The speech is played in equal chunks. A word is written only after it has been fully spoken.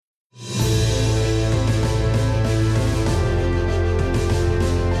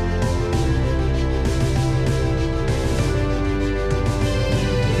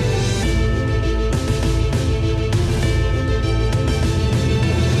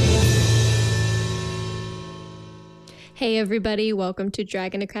Hey everybody, welcome to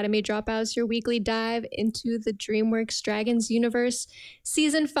Dragon Academy Dropouts, your weekly dive into the DreamWorks Dragons universe.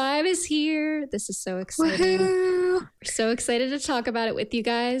 Season 5 is here. This is so exciting. Woohoo! We're so excited to talk about it with you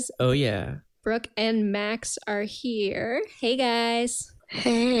guys. Oh yeah. Brooke and Max are here. Hey guys.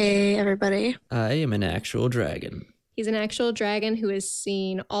 Hey everybody. I am an actual dragon. He's an actual dragon who has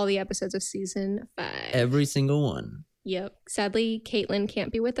seen all the episodes of season 5. Every single one. Yep. Sadly, Caitlin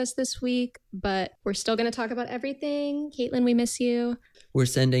can't be with us this week, but we're still going to talk about everything. Caitlin, we miss you. We're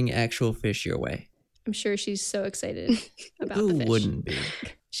sending actual fish your way. I'm sure she's so excited about Who the fish. wouldn't be?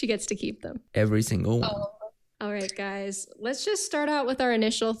 She gets to keep them. Every single one. All right, guys, let's just start out with our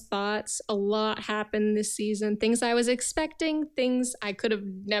initial thoughts. A lot happened this season. Things I was expecting, things I could have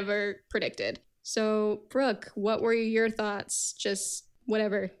never predicted. So, Brooke, what were your thoughts? Just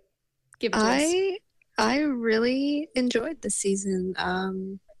whatever. Give it to us. I really enjoyed this season.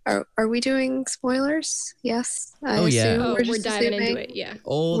 Are we doing spoilers? Yes. Oh, yeah. assume Oh, we're just diving assuming- into it. Yeah.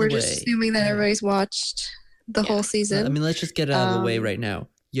 All We're the way. just assuming that everybody's watched the Yeah. whole season. I mean, let's just get it out of the way Um, right now.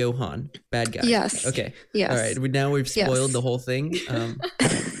 Johan, bad guy. Yes. Okay. Yes. All right. Now we've spoiled Yes. the whole thing.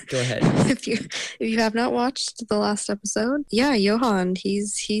 Go ahead. if you have not watched the last episode, yeah, Johan,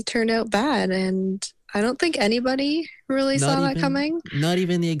 he turned out bad, and I don't think anybody really Not saw that even- coming. Not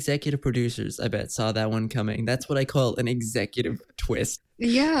even the executive producers, I bet, saw that one coming. That's what I call an executive twist.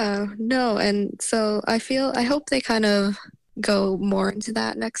 Yeah, no, and so I hope they kind of go more into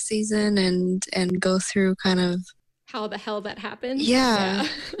that next season and go through kind of How the hell that happened? Yeah.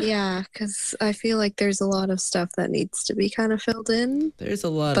 because I feel like there's a lot of stuff that needs to be kind of filled in. There's a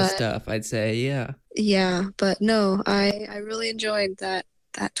lot of But- stuff, I'd say. Yeah. Yeah, but no, I really enjoyed that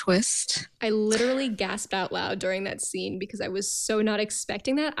twist. I literally gasped out loud during that scene because I was so not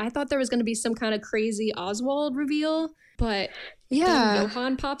expecting that. I thought there was going to be some kind of crazy Oswald reveal, but then Yeah,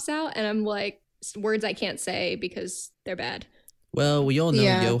 Johan pops out and I'm like, words I can't say because they're bad. Well, we all know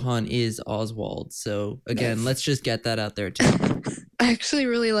Yeah. Johan is Oswald. So, again, let's just get that out there, too. I actually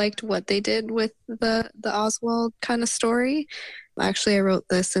really liked what they did with the Oswald kind of story. Actually, I wrote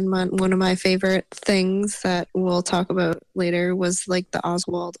this in one of my favorite things that we'll talk about later was like the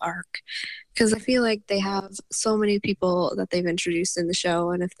Oswald arc. Because I feel like they have so many people that they've introduced in the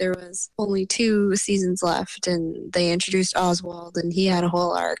show. And if there was only 2 seasons left and they introduced Oswald and he had a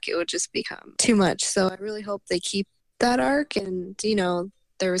whole arc, it would just become too much. So I really hope they keep that arc. And,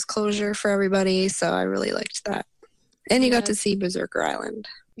 there was closure for everybody. So I really liked that. And you got to Yeah. see Berserker Island.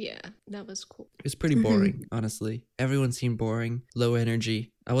 Yeah, that was cool. It was pretty Mhm. boring, honestly. Everyone seemed boring, low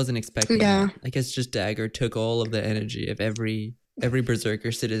energy. I wasn't expecting Yeah. that. I guess just Dagger took all of the energy of every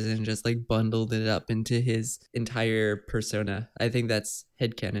Berserker citizen, just like bundled it up into his entire persona. I think that's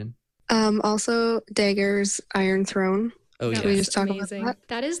headcanon. Also, Dagger's Iron Throne. Oh That Can we yeah. was just talk about amazing. that?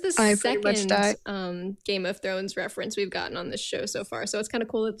 That is the I pretty much second Game of Thrones reference we've gotten on this show so far. So it's kind of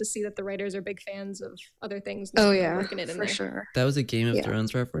cool to see that the writers are big fans of other things. and Oh they're yeah, working it in for there. sure. That was a Game of Yeah.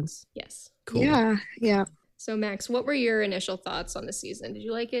 Thrones reference. Yes. Cool. Yeah. So Max, what were your initial thoughts on the season? Did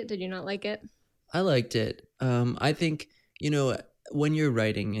you like it? Did you not like it? I liked it. I think, when you're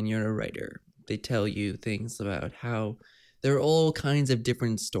writing and you're a writer, they tell you things about how there are all kinds of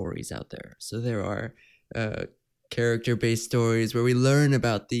different stories out there. So there are character-based stories where we learn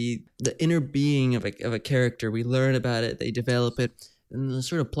about the inner being of a character. We learn about it, they develop it, and the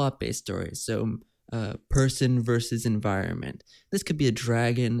sort of plot-based stories. So person versus environment. This could be a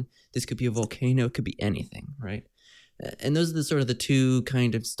dragon. This could be a volcano. It could be anything, right? And those are the sort of the 2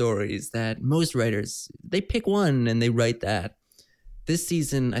 kind of stories that most writers, they pick one and they write that. This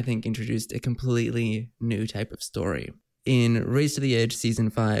season, I think, introduced a completely new type of story. In Race to the Edge Season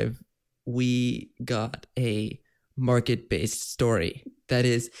 5, we got a market-based story. That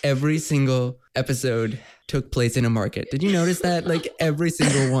is, every single episode took place in a market. Did you notice that? Like, every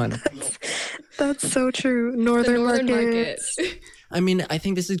single one. That's so true. The Northern Northern Markets. I mean, I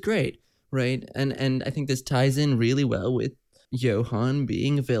think this is great, right? And I think this ties in really well with Johan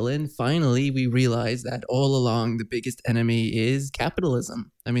being a villain. Finally, we realize that all along the biggest enemy is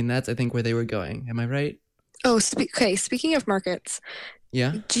capitalism. I mean, that's, I think, where they were going. Am I right? Oh, okay. Speaking of markets,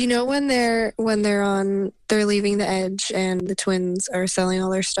 Yeah? do you know when they're leaving the Edge and the twins are selling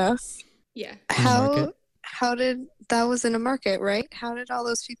all their stuff? Yeah. market? How did that was in a market, right? How did all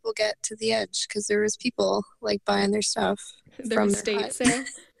those people get to the Edge? Because there was people like buying their stuff Their from their estate hut. sale.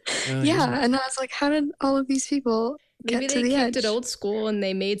 Oh, Yeah, and I was like, how did all of these people Maybe get to they the kept Edge? it old school and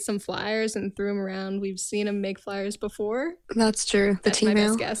they made some flyers and threw them around. We've seen them make flyers before. That's true. The That's my T-mail.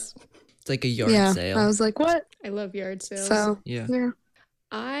 best guess. It's like a yard Yeah, sale. I was like, what? I love yard sales. So yeah. yeah.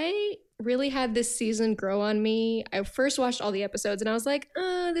 I really had this season grow on me. I first watched all the episodes and I was like,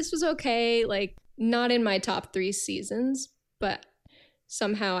 this was okay. Like, not in my top 3 seasons, but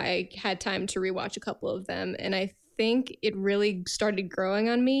somehow I had time to rewatch a couple of them. And I think it really started growing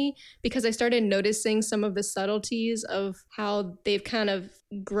on me because I started noticing some of the subtleties of how they've kind of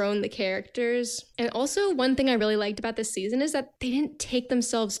grown the characters. And also, one thing I really liked about this season is that they didn't take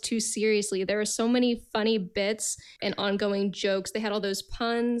themselves too seriously. There were so many funny bits and ongoing jokes. They had all those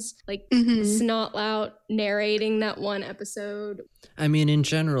puns, like Snotlout narrating that one episode. I mean, in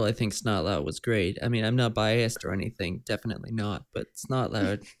general, I think Snotlout was great. I mean, I'm not biased or anything, definitely not. But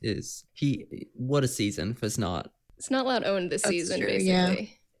Snotlout what a season for Snot. Snotlout owned this season, true, basically. yeah.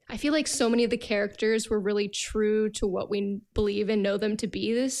 I feel like so many of the characters were really true to what we believe and know them to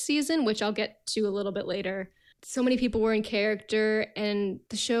be this season, which I'll get to a little bit later. So many people were in character, and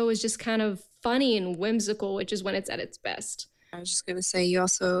the show was just kind of funny and whimsical, which is when it's at its best. I was just going to say, you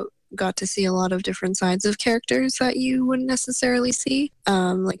also got to see a lot of different sides of characters that you wouldn't necessarily see.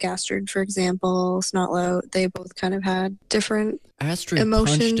 Like Astrid, for example, Snotlout, they both kind of had different Astrid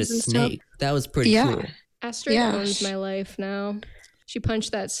emotions punched a and snake. stuff. That was pretty Yeah. cool. Astrid owns my life now. She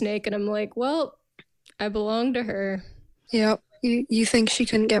punched that snake, and I'm like, well, I belong to her. Yep. You think she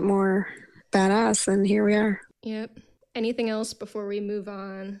couldn't get more badass, and here we are. Yep. Anything else before we move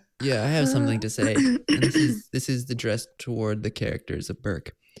on? Yeah, I have something to say. And this is addressed toward the characters of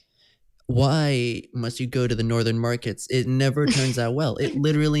Burke. Why must you go to the northern markets? It never turns out well. It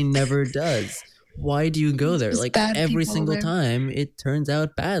literally never does. Why do you go there? There's Like bad every people single there. time it turns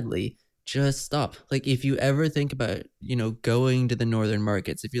out badly. Just stop. Like if you ever think about, going to the northern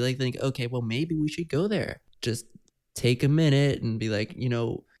markets, if you think, okay, well maybe we should go there. Just take a minute and be like,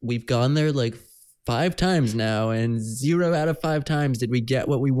 we've gone there like 5 times now, and 0 out of 5 times did we get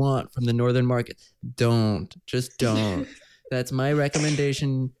what we want from the northern market. Just don't. That's my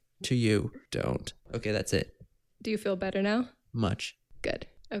recommendation to you. Don't. Okay, that's it. Do you feel better now? Much. Good.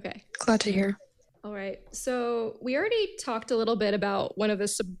 Okay. Glad to hear. All right. So we already talked a little bit about one of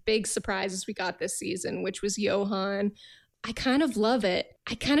the big surprises we got this season, which was Johan. I kind of love it.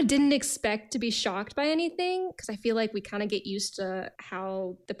 I kind of didn't expect to be shocked by anything because I feel like we kind of get used to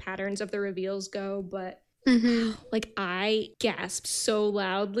how the patterns of the reveals go. But I gasped so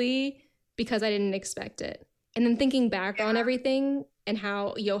loudly because I didn't expect it. And then thinking back on everything and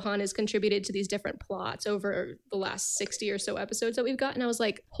how Johan has contributed to these different plots over the last 60 or so episodes that we've gotten, I was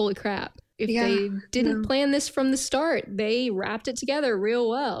like, holy crap. If they didn't plan this from the start, they wrapped it together real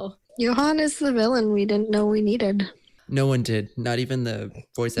well. Johan is the villain we didn't know we needed. No one did. Not even the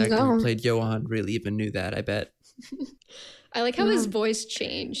voice actor who played Johan really even knew that, I bet. I like how his voice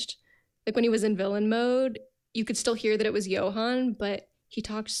changed. Like when he was in villain mode, you could still hear that it was Johan, but he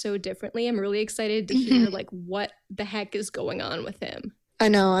talked so differently. I'm really excited to hear what the heck is going on with him. I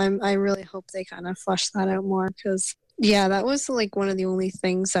know. I really hope they kind of flesh that out more because, yeah, that was like one of the only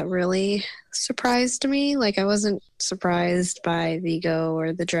things that really surprised me. Like I wasn't surprised by Vigo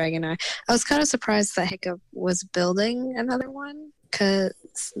or the Dragon Eye. I was kind of surprised that Hiccup was building another one because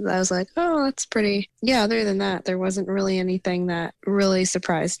I was like, oh, that's pretty. Yeah, other than that, there wasn't really anything that really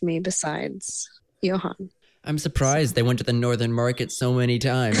surprised me besides Johan. I'm surprised they went to the northern market so many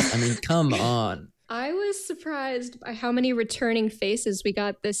times. I mean, come on. I was surprised by how many returning faces we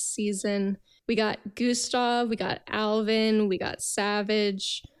got this season. We got Gustav, we got Alvin, we got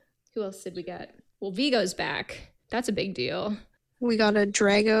Savage. Who else did we get? Well, Vigo's back. That's a big deal. We got a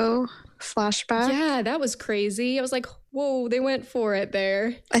Drago flashback. Yeah, that was crazy. I was like, whoa, they went for it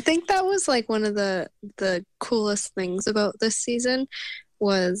there. I think that was like one of the coolest things about this season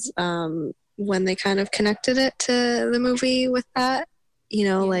was when they kind of connected it to the movie with that,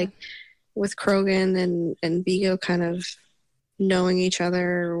 like with Krogan and Vigo kind of knowing each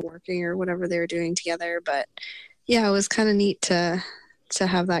other or working or whatever they were doing together. But yeah, it was kind of neat to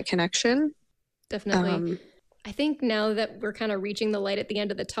have that connection. Definitely. I think now that we're kind of reaching the light at the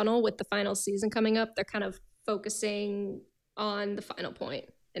end of the tunnel with the final season coming up, they're kind of focusing on the final point,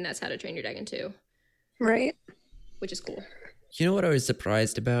 and that's How to Train Your Dragon 2. Right. Which is cool. You know what I was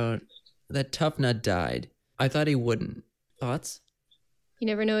surprised about? That Tough Nut died. I thought he wouldn't. Thoughts? You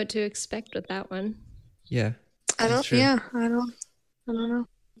never know what to expect with that one. Yeah. I don't know.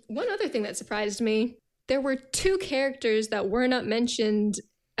 One other thing that surprised me, there were 2 characters that were not mentioned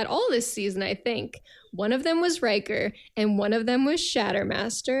at all this season, I think. One of them was Riker, and one of them was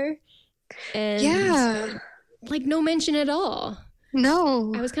Shattermaster. And no mention at all.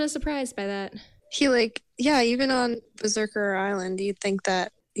 No. I was kind of surprised by that. He even on Berserker Island, you'd think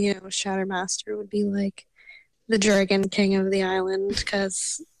that, Shattermaster would be like the Dragon King of the island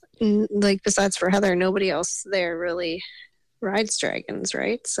because, besides for Heather, nobody else there really rides dragons,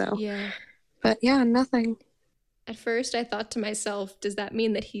 right? So, yeah. But yeah, nothing. At first, I thought to myself, does that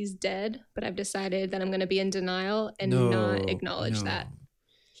mean that he's dead? But I've decided that I'm going to be in denial and not acknowledge that.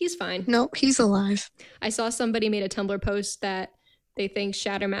 He's fine. No, he's alive. I saw somebody made a Tumblr post that they think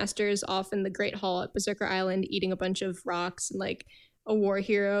Shattermaster is off in the Great Hall at Berserker Island eating a bunch of rocks and like a war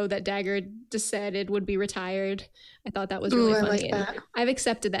hero that Dagger decided would be retired. I thought that was really Ooh, I funny. like that. And I've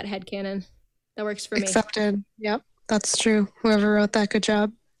accepted that headcanon. That works for me. Accepted. Yep, that's true. Whoever wrote that, good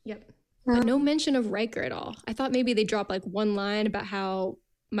job. Yep. But no mention of Riker at all. I thought maybe they dropped like one line about how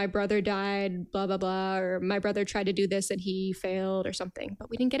my brother died, blah, blah, blah, or my brother tried to do this and he failed or something. But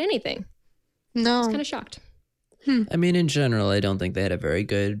we didn't get anything. I was No. kind of shocked. I mean, in general, I don't think they had a very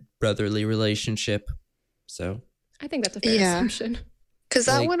good brotherly relationship. So I think that's a fair Yeah. assumption. Because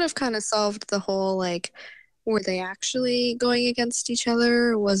that Like- would have kind of solved the whole, like, were they actually going against each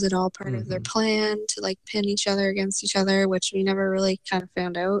other? Was it all part of their Mhm. plan to, like, pin each other against each other, which we never really kind of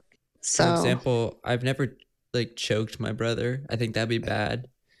found out? So, for example, I've never like choked my brother. I think that'd be bad.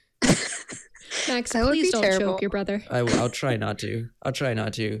 Max, That would please be don't terrible. choke your brother. I'll try not to. I'll try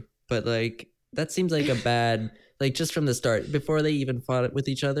not to. But like that seems like a bad like just from the start before they even fought with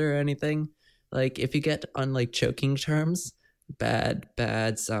each other or anything. Like if you get on like choking terms, bad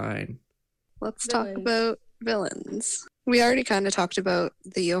sign. let's talk Villains. about villains. We already kind of talked about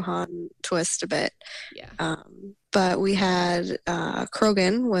the Johan twist a bit. Yeah. But we had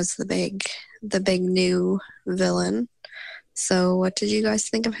Krogan was the big new villain. So what did you guys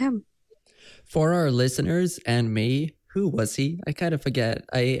think of him? For our listeners and me, who was he? I kind of forget.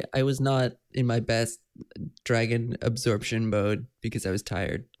 I was not in my best dragon absorption mode because I was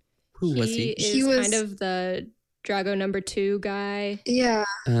tired. Who was he? Is He was- kind of the Drago #2 guy. Yeah,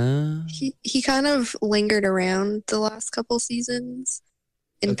 Uh, he kind of lingered around the last couple seasons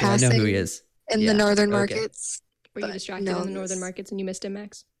in okay, I passing know who he is. in Yeah, the northern okay. markets. Were you But distracted no, in the northern this- markets and you missed him,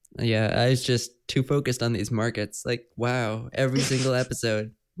 Max? Yeah, I was just too focused on these markets. Like, wow, every single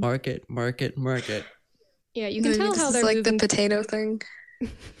episode, market. Yeah, you can Maybe tell this how is they're like moving. the potato thing.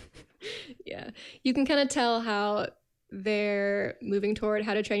 Yeah, you can kind of tell how they're moving toward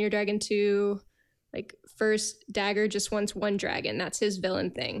How to Train Your Dragon 2. Like, first, Dagger just wants one dragon. That's his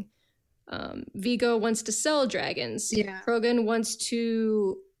villain thing. Vigo wants to sell dragons. Yeah. Krogan wants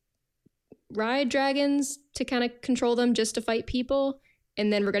to ride dragons to kind of control them just to fight people.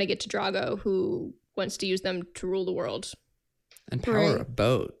 And then we're going to get to Drago, who wants to use them to rule the world. And power Right. a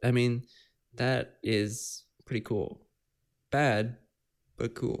boat. I mean, that is pretty cool. Bad,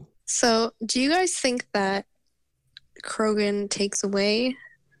 but cool. So, do you guys think that Krogan takes away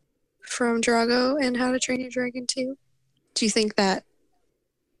from Drago and How to Train Your Dragon 2? Do you think that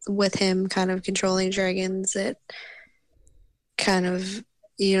with him kind of controlling dragons, it kind of,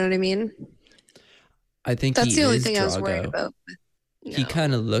 you know what I mean? I think That's he the only is thing I was worried Drago. about. He No.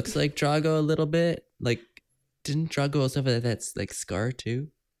 kind of looks like Drago a little bit. Like, didn't Drago also have that's like Scar too?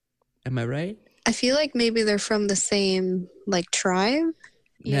 Am I right? I feel like maybe they're from the same like tribe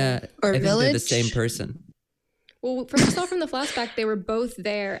Yeah. Nah, or I think village. they're the same person. Well, from we saw from the flashback, they were both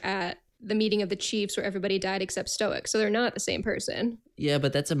there at the meeting of the chiefs where everybody died except Stoic. So they're not the same person. Yeah,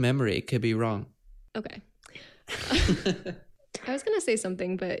 but that's a memory. It could be wrong. Okay. I was going to say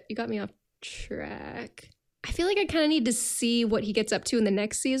something, but you got me off track. I feel like I kind of need to see what he gets up to in the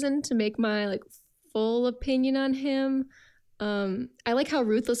next season to make my like full opinion on him. I like how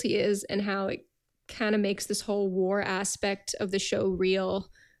ruthless he is and how it kind of makes this whole war aspect of the show real.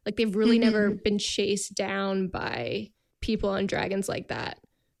 Like they've really never been chased down by people on dragons like that.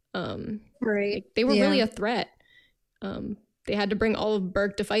 Right. Like, they were Yeah. really a threat. They had to bring all of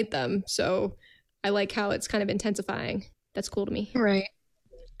Berk to fight them. So I like how it's kind of intensifying. That's cool to me. Right.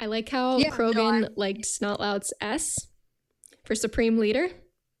 I like how Yeah, no, Krogan liked Snotlout's S for Supreme Leader.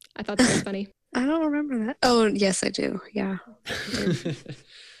 I thought that was funny. I don't remember that. Oh, yes, I do. Yeah.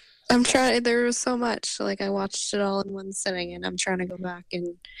 I'm trying. There was so much. Like I watched it all in one sitting, and I'm trying to go back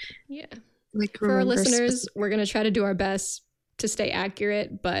and Yeah. like For our remember listeners, we're going to try to do our best to stay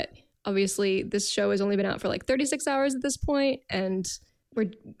accurate, but obviously this show has only been out for like 36 hours at this point, and we're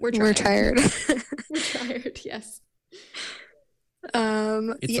trying. We're tired. We're tired, yes. It's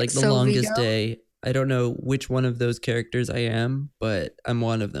yeah, like the so longest Vigo- day. I don't know which one of those characters I am, but I'm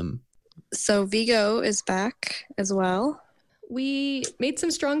one of them. So Vigo is back as well. We made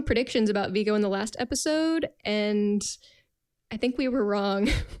some strong predictions about Vigo in the last episode, and I think we were wrong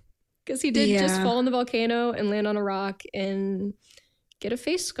because he did just Yeah. fall in the volcano and land on a rock and get a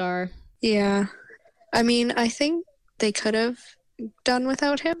face scar. Yeah. I mean, I think they could have done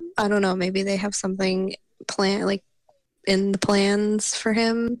without him. I don't know. Maybe they have something like in the plans for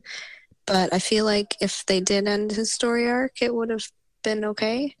him. But I feel like if they did end his story arc, it would have been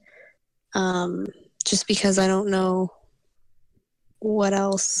okay. just because I don't know what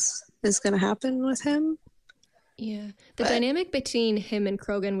else is going to happen with him. Yeah. The But- dynamic between him and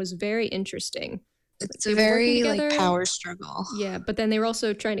Krogan was very interesting. It's They a were working very like together. power struggle. Yeah, but then they were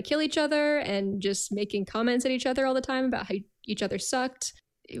also trying to kill each other and just making comments at each other all the time about how each other sucked.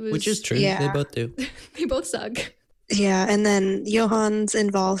 It was Which is true. Yeah. They both do. They both suck. Yeah, and then Johan's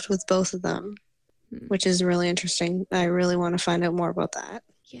involved with both of them, Hmm. which is really interesting. I really want to find out more about that.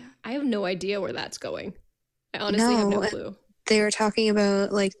 Yeah, I have no idea where that's going. I honestly have no No, clue. They were talking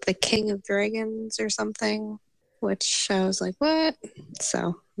about like the King of Dragons or something, which I was like, what? So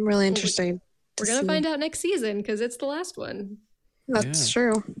I'm really interested. We're going to find out next season because it's the last one. That's Yeah.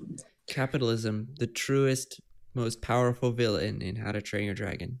 true. Capitalism, the truest, most powerful villain in How to Train Your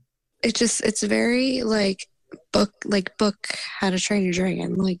Dragon. It's very like book How to Train Your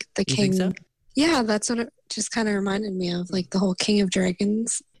Dragon, like the You king. think so? Yeah, that's what it just kind of reminded me of, like the whole King of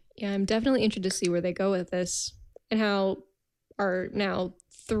Dragons. Yeah, I'm definitely interested to see where they go with this and how our now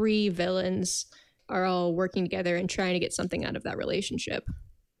 3 villains are all working together and trying to get something out of that relationship.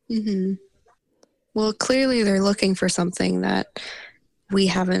 Hmm. Well, clearly they're looking for something that we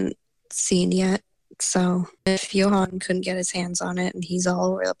haven't seen yet. So if Johan couldn't get his hands on it and he's all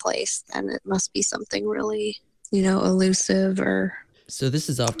over the place, then it must be something really, elusive or. So this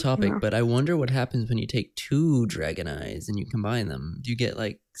is off topic, Yeah. but I wonder what happens when you take 2 dragon eyes and you combine them. Do you get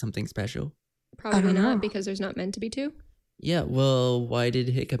like something special? Probably don't not know. because there's not meant to be 2. Yeah, well, why did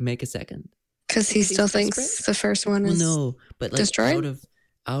Hiccup make a second? Because he He's still thinks desperate? the first one Well, is. no, but like destroyed?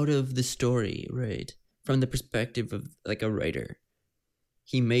 out of the story, right? From the perspective of like a writer.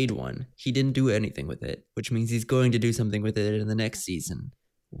 He made one. He didn't do anything with it, which means he's going to do something with it in the next season.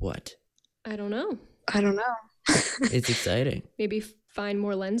 What? I don't know. I don't know. It's exciting. Maybe find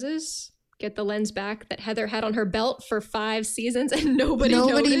more lenses, get the lens back that Heather had on her belt for 5 seasons and nobody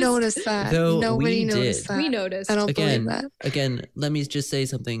noticed that. Though Nobody we noticed did. that. We noticed. I don't Again, believe that. Again, let me just say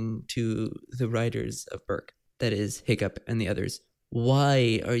something to the writers of Burke, that is Hiccup and the others.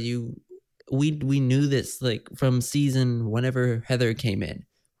 Why are you we knew this like from season whenever Heather came in.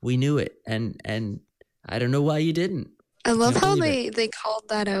 We knew it and I don't know why you didn't. I love Can't how believe they called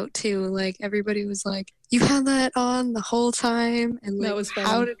that out too. Like everybody was like, "You had that on the whole time," and like, That was funny.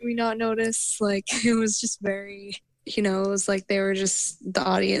 how did we not notice? Like it was just very, it was like they were just the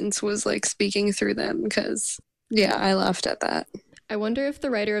audience was like speaking through them because yeah, I laughed at that. I wonder if the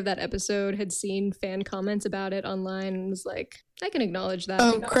writer of that episode had seen fan comments about it online and was like, I can acknowledge that.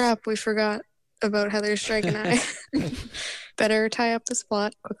 Oh crap, we forgot about Heather's Dragon Eye. Better tie up this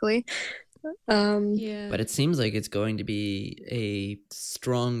plot quickly. Yeah. But it seems like it's going to be a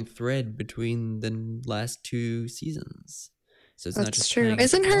strong thread between the last 2 seasons. So it's not That's just true. playing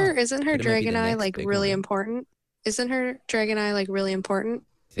Isn't along, her but it might be Dragon the Eye next like big really one. important? Isn't her Dragon Eye like really important?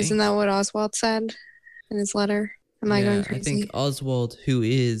 I think. Isn't that what Oswald said in his letter? Am I going I crazy? think Oswald, who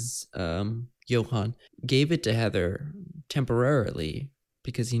is Johan, gave it to Heather temporarily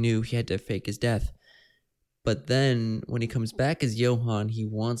because he knew he had to fake his death. But then when he comes back as Johan, he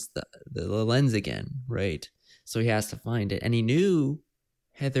wants the lens again, right? So he has to find it. And he knew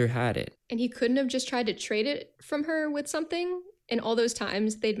Heather had it. And he couldn't have just tried to trade it from her with something in all those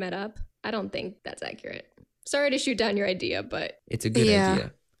times they'd met up. I don't think that's accurate. Sorry to shoot down your idea, but It's a good Yeah.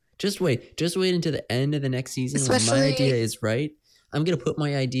 idea. Just wait until the end of the next season when my Especially- idea is right. I'm going to put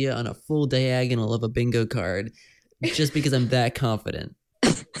my idea on a full diagonal of a bingo card just because I'm that confident.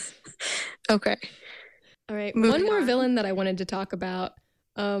 Okay. all right. Moving One more on. villain that I wanted to talk about,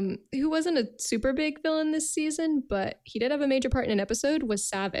 who wasn't a super big villain this season, but he did have a major part in an episode, was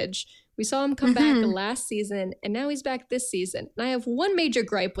Savage. We saw him come back Mhm. last season, and now he's back this season. And I have one major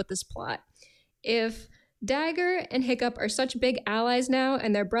gripe with this plot. If Dagger and Hiccup are such big allies now,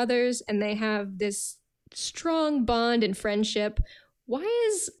 and they're brothers, and they have this strong bond and friendship, why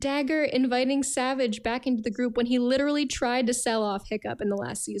is Dagger inviting Savage back into the group when he literally tried to sell off Hiccup in the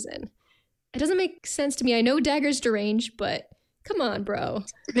last season? It doesn't make sense to me. I know Dagger's deranged, but come on, bro.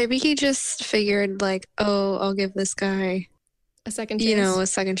 Maybe he just figured like, oh, I'll give this guy, A second chance. a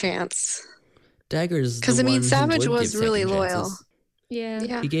second chance. Dagger's the 'Cause, I mean, one who Savage would was give really second loyal. chances. Yeah.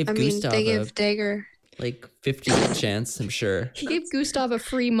 Yeah. He gave I mean, Gustav they a- give Dagger. Like 50th chance, I'm sure. He gave Gustav a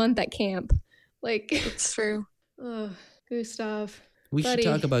free month at camp. Like, It's true. oh, Gustav. We Buddy.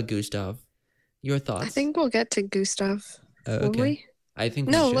 should talk about Gustav. Your thoughts? I think we'll get to Gustav. Will okay. we? I think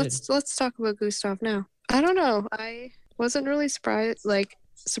No, we should. let's talk about Gustav now. I don't know. I wasn't really surprised.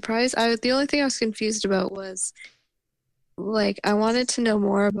 The only thing I was confused about was like I wanted to know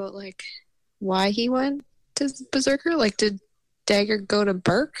more about like why he went to Berserker. Like, did Dagger go to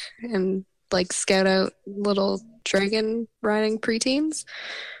Burke and like scout out little dragon riding preteens?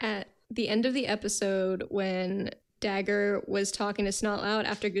 At the end of the episode when Dagger was talking to Snotlout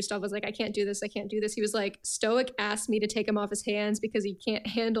after Gustav was like, I can't do this. He was like, Stoic asked me to take him off his hands because he can't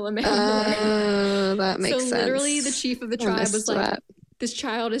handle him anymore. That makes sense. So literally the chief of the tribe was like, that. This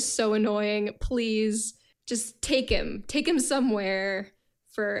child is so annoying. Please just take him somewhere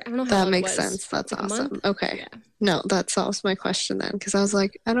for, I don't know how That long makes it was. sense. That's Like a awesome. month? Okay. Yeah. No, that solves my question then. Because I was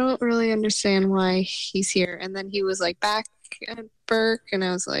like, I don't really understand why he's here. And then he was like back at Burke, and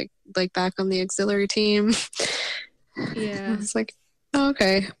I was like back on the auxiliary team. I Yeah. was like, oh,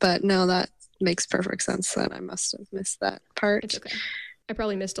 okay. But no, that makes perfect sense then. I must have missed that part. It's okay. I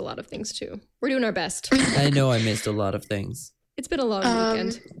probably missed a lot of things too. We're doing our best. I know I missed a lot of things. It's been a long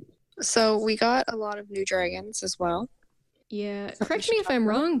weekend. So we got a lot of new dragons as well. Yeah. Correct me if I'm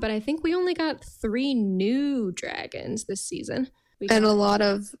wrong, but I think we only got 3 new dragons this season. And a lot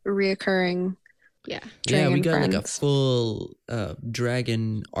of reoccurring. Yeah. Yeah, we dragon got like a friends. full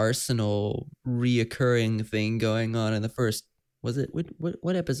dragon arsenal reoccurring thing going on in the first. Was it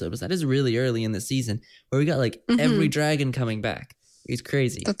what episode was that? It was really early in the season where we got like every dragon coming back. It's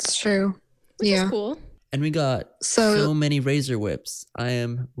crazy. That's true. Which Yeah. is cool. And we got So so many razor whips. I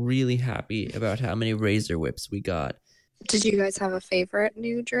am really happy about how many razor whips we got. did you guys have a favorite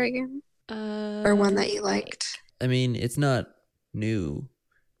new dragon? Or one that you liked? I mean, it's not new,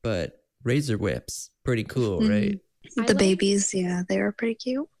 but razor whips, pretty cool, right? I The like- babies, yeah, they were pretty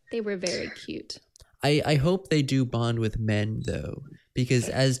cute. They were very cute. I hope they do bond with men though, because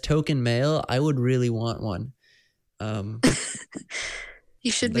as token male, I would really want one.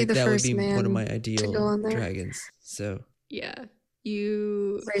 You should be Like the that first would be man. one of my ideal go on there. dragons. So, Yeah.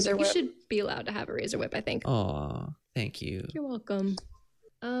 You Razor whip. should be allowed to have a razor whip, I think. aw, thank you. You're welcome.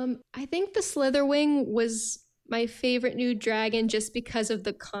 I think the Slitherwing was my favorite new dragon just because of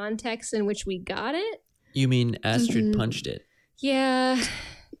the context in which we got it. You mean Astrid Mhm. punched it? Yeah,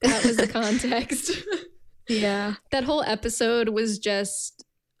 that was the context. Yeah. That whole episode was just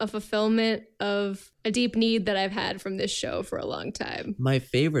a fulfillment of a deep need that I've had from this show for a long time. My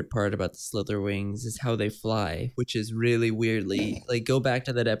favorite part about the Slitherwings is how they fly, which is really weirdly like go back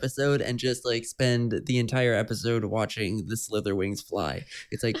to that episode and just like spend the entire episode watching the Slitherwings fly.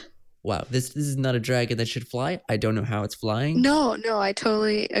 It's like, wow, this is not a dragon that should fly. I don't know how it's flying. No, I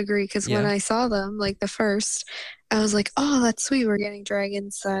totally agree. Because when Yeah. I saw them, like the first, I was like, oh, that's sweet. We're getting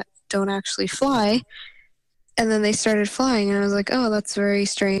dragons that don't actually fly. And then they started flying, and I was like, oh, that's very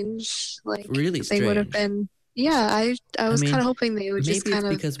strange. Like, Really they would have strange. been. Yeah, I was mean, kind of hoping they would just Maybe kind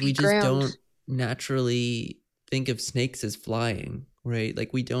it's of because be we just ground. don't naturally think of snakes as flying, right?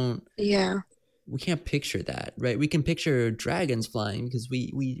 Like we Yeah. can't picture that, right? We can picture dragons flying because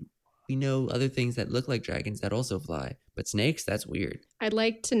we know other things that look like dragons that also fly, but snakes, that's weird. I'd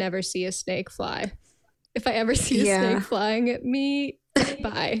like to never see a snake fly. If I ever see a Yeah. snake flying at me,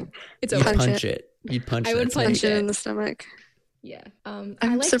 bye. It's You'd over. Punch punch it. You'd punch. I would that punch snake. Punch it it. in the stomach. Yeah. I'm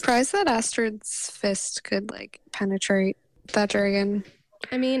I liked- surprised that Astrid's fist could like penetrate that dragon.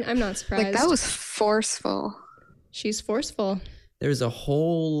 I mean, I'm not surprised. Like that was forceful. She's forceful. There's a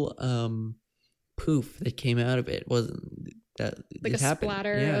whole poof that came out of it. Wasn't that Like it a happened.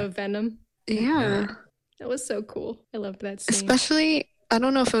 splatter Yeah. of venom. Yeah. That was so cool. I loved that scene. Especially, I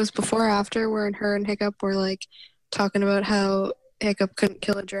don't know if it was before or after, where her and Hiccup were like talking about how Hiccup couldn't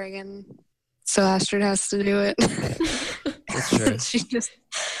kill a dragon, so Astrid has to do it. That's true. She just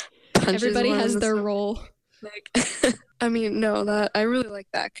punches Everybody one in has the their stomach. role. Like, I mean, no, that I really like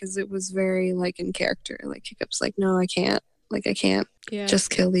that because it was very like in character. Like Hiccup's like, no, I can't. Like I can't Yeah. just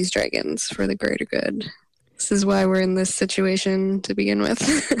kill these dragons for the greater good. This is why we're in this situation to begin with.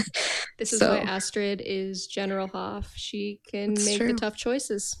 This is So- why Astrid is General Hoff. She can That's make true. the tough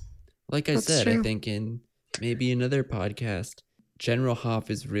choices. Like I That's said, I true. think in maybe another podcast, General Hoff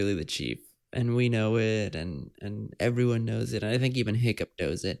is really the chief, and we know it, and everyone knows it. And I think even Hiccup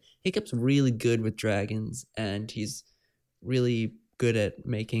knows it. Hiccup's really good with dragons, and he's really good at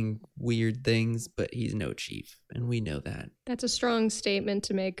making weird things, but he's no chief, and we know that. That's a strong statement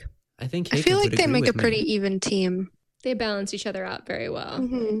to make. I think I Hiccup feel like would they agree make a with me. pretty even team. They balance each other out very well.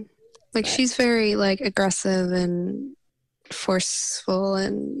 Mhm. Like But- she's very like aggressive and forceful,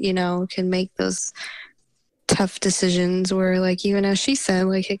 and can make those tough decisions. Where like even as she said,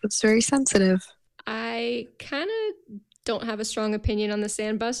 like Hiccup's very sensitive. I kind of don't have a strong opinion on the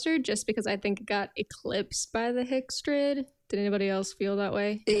Sandbuster just because I think it got eclipsed by the Hickstrid. Did anybody else feel that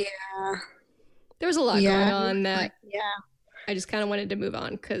way? Yeah. There was a lot Yeah. going on that Like, yeah. I just kind of wanted to move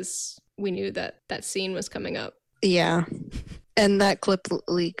on because we knew that that scene was coming up. Yeah. And that clip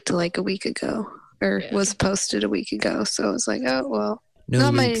leaked like a week ago, or Yeah. was posted a week ago. So I was like, oh well, No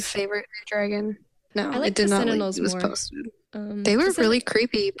not my leaks. favorite new dragon. No, I like it did the not leak. Sentinels It was more. posted. The They were Sen- really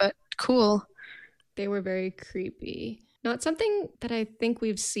creepy but cool. They were very creepy. Not something that I think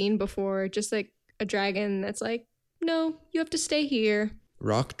we've seen before, just like a dragon that's like, no, you have to stay here.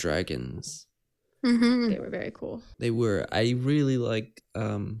 Rock dragons. Mm-hmm. They were very cool. They were. I really like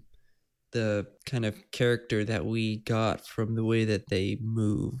the kind of character that we got from the way that they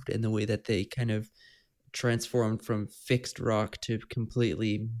moved and the way that they kind of transformed from fixed rock to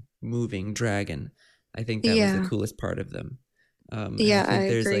completely moving dragon. I think that was the coolest part of them. And I think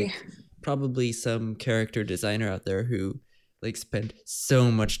there's agree. like probably some character designer out there who like spent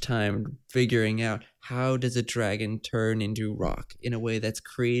so much time figuring out how does a dragon turn into rock in a way that's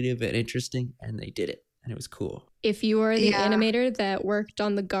creative and interesting, and they did it, and it was cool. If you are the animator that worked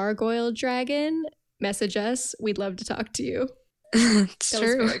on the gargoyle dragon, message us. We'd love to talk to you. It's That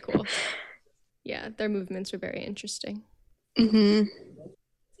true. was very cool. Yeah, their movements were very interesting. Mm-hmm.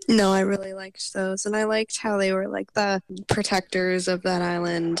 No, I really liked those, and I liked how they were like the protectors of that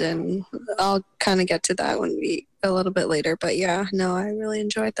island, and I'll kind of get to that when we a little bit later. But yeah, no, I really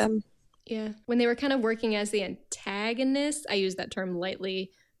enjoyed them. Yeah, when they were kind of working as the antagonist, I use that term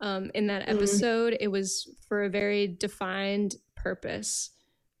lightly. In that episode, it was for a very defined purpose.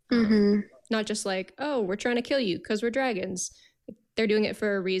 Mm-hmm. Not just like, oh, we're trying to kill you because we're dragons. They're doing it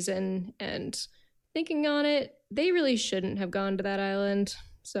for a reason, and thinking on it, they really shouldn't have gone to that island.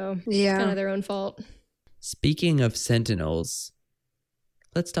 So Yeah. kind of their own fault. Speaking of sentinels,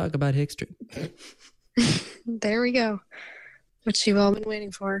 let's talk about Hickstrid. There we go. What you've all been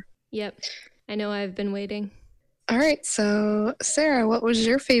waiting for. Yep, I know I've been waiting. All right, so Sarah, what was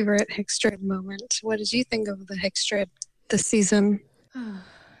your favorite Hickstrid moment? What did you think of the Hickstrid this season?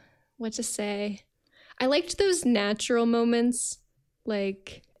 What to say? I liked those natural moments,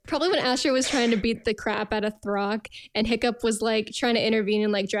 like probably when Asher was trying to beat the crap out of Throck and Hiccup was like trying to intervene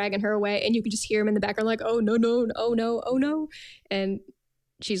and like dragging her away, and you could just hear him in the background like, oh no, oh no, oh no, and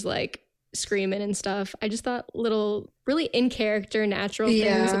she's like screaming and stuff. I just thought little really in character natural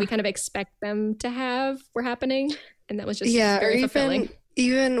things that we kind of expect them to have were happening, and that was just very fulfilling.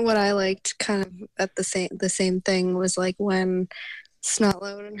 Even what I liked kind of at the same thing was like when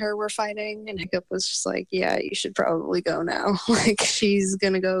Snotload and her were fighting, and Hiccup was just like, yeah, you should probably go now. Like, she's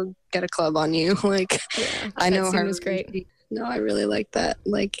gonna go get a club on you. Like, I know that scene her. was great. No, I really like that.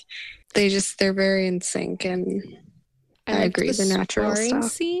 Like, they're very in sync, and I agree. The natural sparring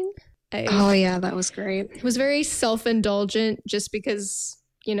stuff. Scene. Oh yeah, that was great. It was very self-indulgent, just because,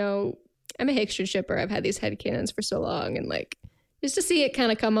 you know, I'm a Hickstrid shipper. I've had these headcanons for so long, and like just to see it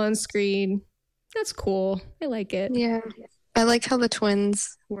kind of come on screen, that's cool. I like it. Yeah. I like how the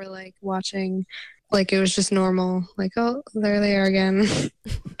twins were like watching, like it was just normal. Like, oh, there they are again.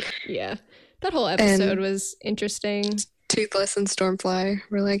 Yeah. That whole episode was interesting. Toothless and Stormfly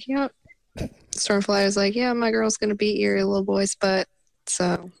were like, yep. Stormfly was like, yeah, my girl's going to beat your little boy's butt.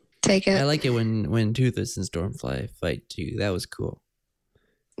 So take it. I like it when Toothless and Stormfly fight too. That was cool.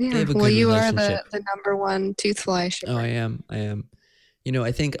 Yeah. Well, you are the number one Toothfly shipper. Oh, I am. You know,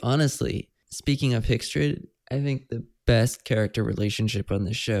 I think honestly, speaking of Hickstrid, I think the best character relationship on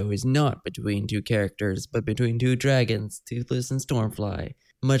the show is not between two characters, but between two dragons, Toothless and Stormfly.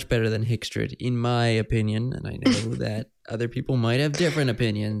 Much better than Hickstrid, in my opinion, and I know that other people might have different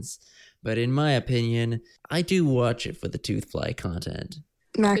opinions, but in my opinion, I do watch it for the Toothfly content.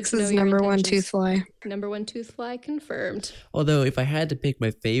 Max is number one Toothfly. Number one Toothfly confirmed. Although, if I had to pick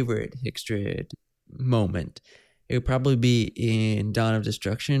my favorite Hickstrid moment, it would probably be in Dawn of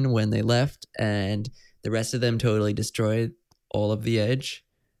Destruction when they left and the rest of them totally destroyed all of the Edge.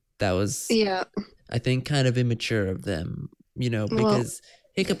 That was, I think, kind of immature of them, you know, because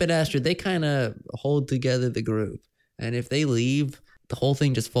Hiccup and Astrid, they kind of hold together the group. And if they leave, the whole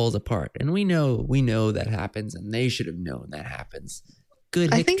thing just falls apart. And we know that happens, and they should have known that happens.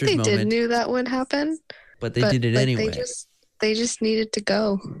 Good Hickstrid moment. I think they did knew that would happen. But they did it anyway. They just needed to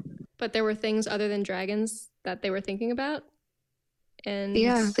go. But there were things other than dragons that they were thinking about. And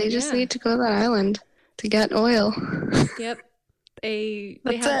they just need to go to that island to get oil. Yep. They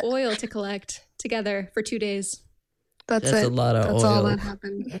have oil to collect together for 2 days. That's a lot of oil. That's all that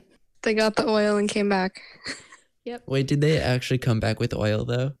happened. They got the oil and came back. Yep. Wait, did they actually come back with oil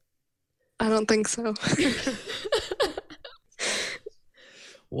though? I don't think so.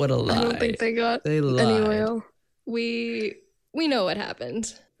 What a lie. I don't think they got any oil. We know what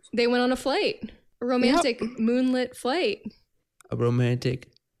happened. They went on a flight. A romantic moonlit flight. A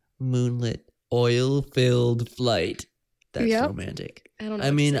romantic moonlit oil-filled flight. That's romantic. I don't know.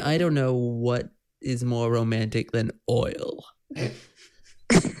 I mean, I don't know what is more romantic than oil. I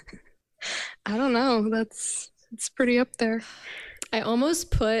don't know. It's pretty up there. I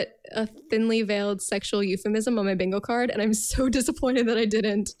almost put a thinly veiled sexual euphemism on my bingo card, and I'm so disappointed that I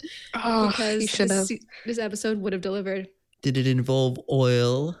didn't. Oh, Because you should have. this episode would have delivered. Did it involve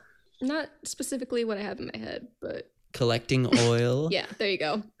oil? Not specifically what I have in my head, but Collecting oil? yeah, there you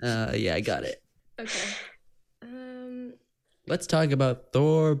go. Yeah, I got it. Okay. Let's talk about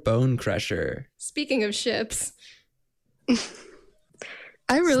Thor Bone Crusher. Speaking of ships,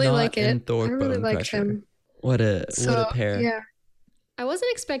 I really Snot like it. and Thor I really Bone liked Crusher. him. What a pair. Yeah. I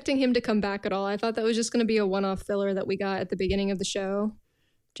wasn't expecting him to come back at all. I thought that was just going to be a one-off filler that we got at the beginning of the show,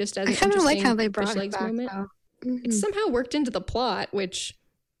 just as I an kind of like interesting how they fish brought it legs back, moment. though. It somehow worked into the plot, which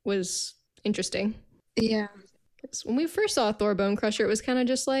was interesting. Yeah. 'Cause when we first saw Thor Bone Crusher, it was kind of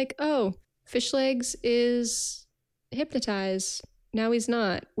just like, oh, Fish Legs is hypnotized. Now he's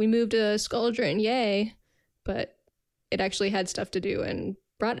not. We moved to Skuldrin, yay. But it actually had stuff to do and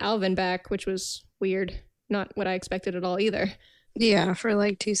brought Alvin back, which was weird. Not what I expected at all either. Yeah, for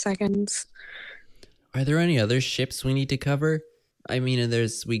like 2 seconds. Are there any other ships we need to cover? I mean,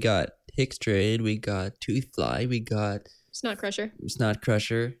 we got Hixtrade, we got Toothfly, we got Snot Crusher. Snot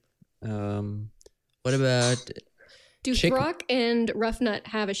Crusher. What about Do Chick- Throck and Roughnut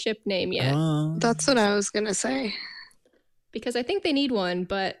have a ship name yet? That's what I was going to say. Because I think they need one,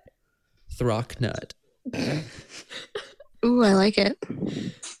 but Throcknut? Ooh, I like it.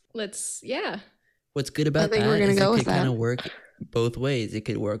 yeah. What's good about think that we're gonna is go it with could kind that. of work both ways. It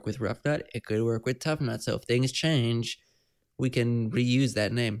could work with Roughnut, it could work with Toughnut. So if things change, we can reuse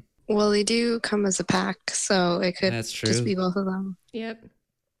that name. Well, they do come as a pack, so it could That's just true. be both of them. Yep.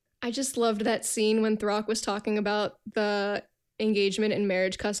 I just loved that scene when Throck was talking about the engagement and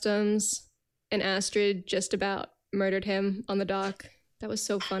marriage customs and Astrid just about murdered him on the dock. That was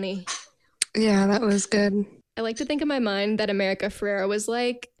so funny. Yeah, that was good. I like to think in my mind that America Ferrera was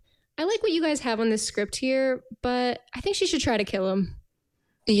like, I like what you guys have on this script here, but I think she should try to kill him.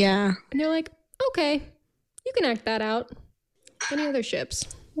 Yeah. And they're like, okay, you can act that out. Any other ships?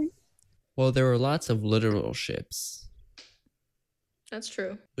 Well, there were lots of literal ships. That's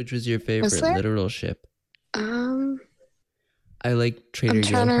true. Which was your favorite there? literal ship? Um, I like Trader I'm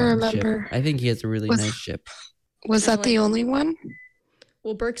trying to Johan's ship. remember. I think he has a really Was- nice ship. was I that the like- only one?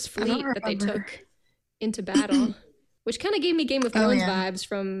 Well, Burke's I don't fleet that they remember. took into battle, which kind of gave me Game of Oh, Thrones yeah. vibes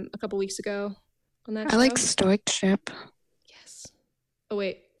from a couple weeks ago on that I show. like Stoic Ship. Yes. Oh,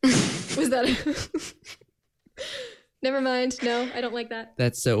 wait. Was that Never mind. No, I don't like that.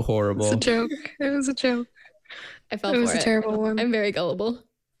 That's so It's horrible. a joke. It was a joke. I fell It for was it. a terrible one. I'm very gullible.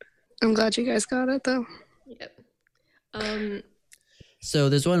 I'm glad you guys got it, though. Yep. So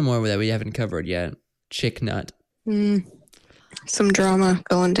there's one more that we haven't covered yet. Chick Nut. Some drama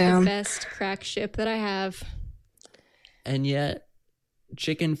going The down. best crack ship that I have. And yet,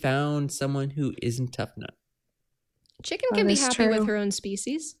 Chicken found someone who isn't Tough Nut. Chicken That can be is happy with true. her own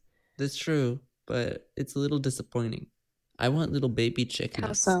species. That's true, but it's a little disappointing. I want little baby Chick How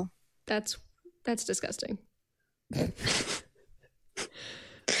Nuts. so? That's disgusting.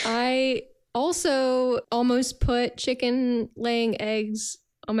 I also almost put chicken laying eggs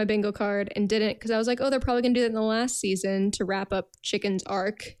on my bingo card and didn't because I was like, oh, they're probably gonna do that in the last season to wrap up Chicken's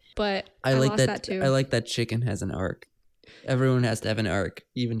arc. But I like lost that. too. I like that Chicken has an arc. Everyone has to have an arc,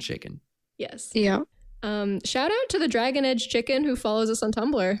 even Chicken. Yes. Yeah. Shout out to the Dragon Edge Chicken who follows us on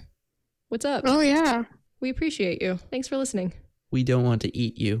Tumblr. What's up? Oh, yeah. We appreciate you. Thanks for listening. We don't want to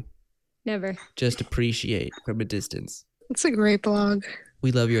eat you, Never. just appreciate from a distance. It's a great blog.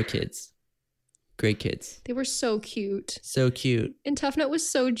 We love your kids. Great kids. They were so cute. So cute. And Tough Nut was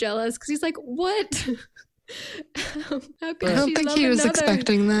so jealous because he's like, what? How could I don't she think love he was another?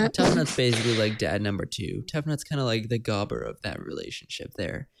 expecting that. Tough Nut's basically like dad number 2. Tough Nut's kind of like the gobber of that relationship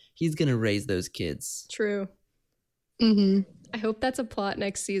there. He's going to raise those kids. True. Mm-hmm. I hope that's a plot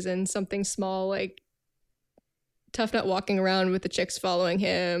next season. Something small like Tough Nut walking around with the chicks following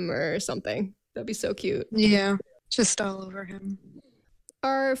him or something. That'd be so cute. Yeah. Just all over him.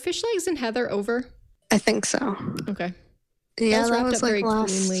 Are Fish Legs and Heather over? I think so. Okay. Yeah, that wrapped was up like very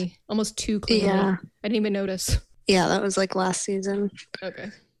last. cleanly. Almost too cleanly. Yeah. I didn't even notice. Yeah, that was like last season. Okay.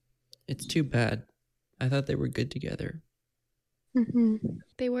 It's too bad. I thought they were good together. Mm-hmm.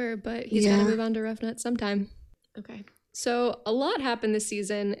 They were, but he's got to Yeah. move on to Rough Nut sometime. Okay. So a lot happened this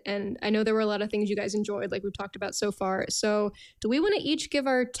season, and I know there were a lot of things you guys enjoyed, like we've talked about so far. So do we want to each give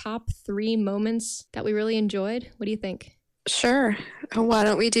our top 3 moments that we really enjoyed? What do you think? Sure. Why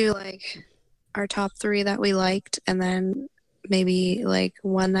don't we do like our top 3 that we liked and then maybe like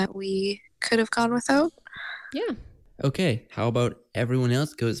one that we could have gone without? Yeah. Okay, how about everyone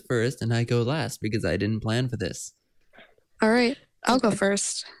else goes first and I go last because I didn't plan for this. All right. I'll go Okay.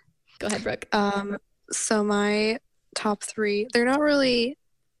 first. Go ahead, Brooke. So my top 3. They're not really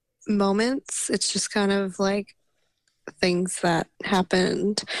moments. It's just kind of like things that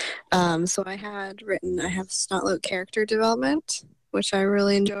happened. So I have Snotloat character development, which I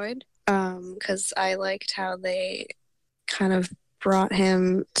really enjoyed because I liked how they kind of brought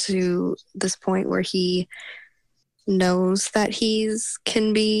him to this point where he knows that he's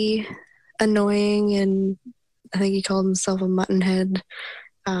can be annoying, and I think he called himself a muttonhead.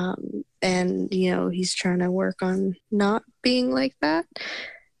 And he's trying to work on not being like that.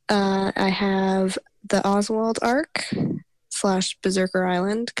 I have the Oswald arc / Berserker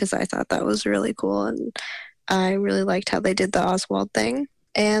Island because I thought that was really cool, and I really liked how they did the Oswald thing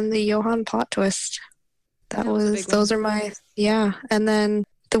and the Johan plot twist. Those are my, yeah. And then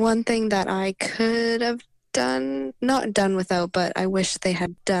the one thing that I could have not done without, but I wish they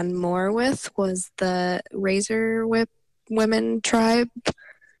had done more with, was the Razor Whip women tribe.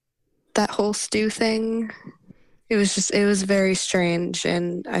 That whole stew thing. It was very strange,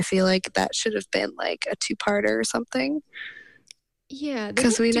 and I feel like that should have been like a 2-parter or something. Yeah,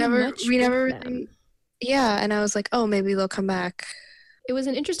 because we never really, yeah, and I was like, oh, maybe they'll come back. It was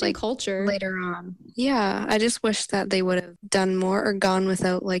an interesting culture later on. Yeah, I just wish that they would have done more or gone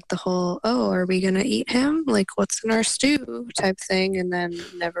without like the whole, oh, are we gonna eat him? Like, what's in our stew type thing, and then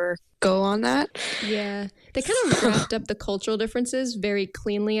never go on that. Yeah, they kind of wrapped up the cultural differences very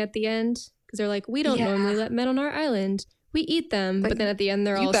cleanly at the end because they're like, we don't normally let men on our island. We eat them, but then at the end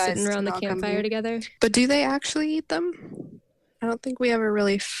they're all sitting around the campfire together. But do they actually eat them? I don't think we ever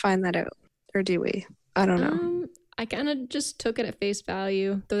really find that out, or do we? I don't know. I kind of just took it at face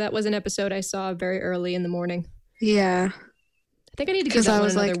value, though that was an episode I saw very early in the morning. Yeah. I think I need to give that one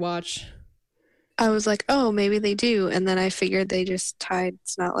another watch. I was like, oh, maybe they do. And then I figured they just tied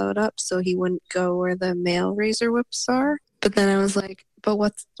Snotloat up so he wouldn't go where the male razor whips are. But then I was like, but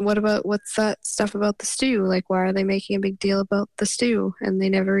what's that stuff about the stew? Like, why are they making a big deal about the stew? And they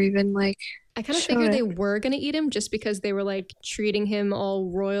never even like I kind of figured they were going to eat him just because they were like treating him all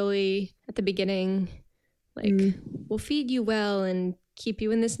royally at the beginning. Like, we'll feed you well and keep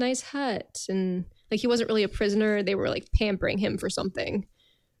you in this nice hut. And like, he wasn't really a prisoner. They were like pampering him for something.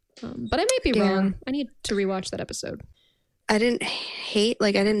 But I might be wrong. I need to rewatch that episode. I did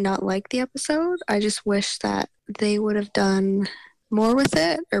not like the episode. I just wish that they would have done more with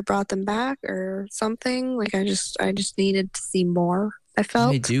it or brought them back or something. Like, I just needed to see more. I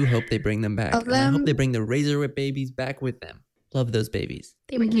felt. I do hope they bring them back. And I hope they bring the Razor Whip babies back with them. Love those babies.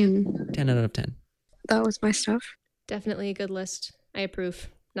 They were cute. 10 out of 10. That was my stuff. Definitely a good list. I approve.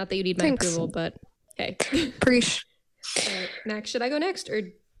 Not that you need my approval, but hey. Preach. All right, Max, should I go next or?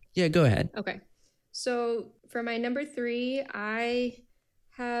 Yeah, go ahead. Okay. So for my number 3, I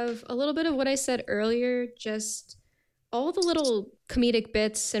have a little bit of what I said earlier, just all the little comedic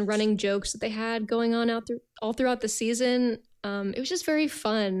bits and running jokes that they had going on all throughout the season. It was just very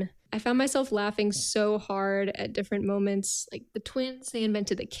fun. I found myself laughing so hard at different moments. Like the twins, they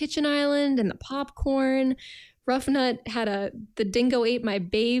invented the kitchen island and the popcorn. Ruffnut had the dingo ate my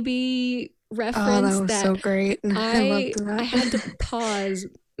baby reference. Oh, that was so great. I loved that. I had to pause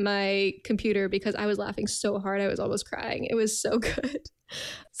my computer because I was laughing so hard I was almost crying. It was so good.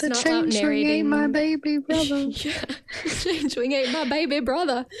 The changeling ate my baby brother. Yeah, changeling ate my baby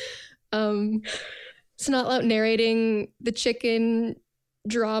brother. Snotlout narrating the chicken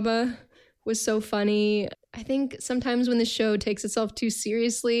drama was so funny. I think sometimes when the show takes itself too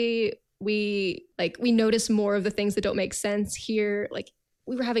seriously, we notice more of the things that don't make sense. Here, like,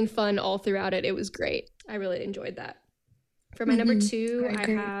 we were having fun all throughout it. It was great. I really enjoyed that. For my number 2,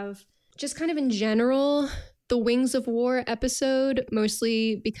 I have just kind of in general, the Wings of War episode,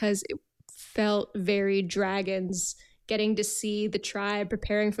 mostly because it felt very Dragons, getting to see the tribe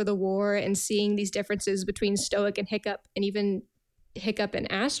preparing for the war and seeing these differences between Stoic and Hiccup, and even Hiccup and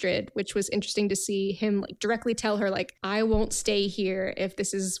Astrid, which was interesting to see him like directly tell her, like, I won't stay here if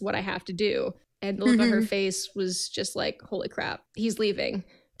this is what I have to do. And the look on her face was just like, holy crap, he's leaving.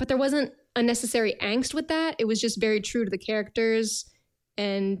 But there wasn't unnecessary angst with that. It was just very true to the characters,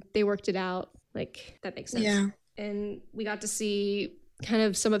 and they worked it out. Like, that makes sense. Yeah. And we got to see kind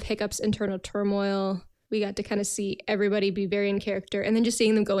of some of Hiccup's internal turmoil. We got to kind of see everybody be very in character, and then just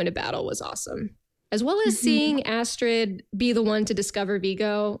seeing them go into battle was awesome. As well as seeing Astrid be the one to discover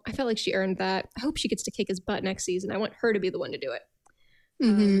Vigo. I felt like she earned that. I hope she gets to kick his butt next season. I want her to be the one to do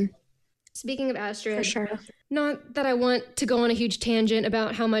it. Speaking of Astrid, for sure. Not that I want to go on a huge tangent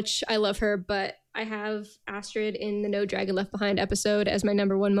about how much I love her, but I have Astrid in the No Dragon Left Behind episode as my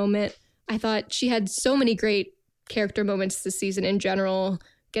number 1 moment. I thought she had so many great character moments this season in general.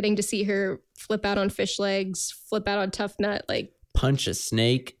 Getting to see her flip out on fish legs, flip out on Tough Nut, like punch a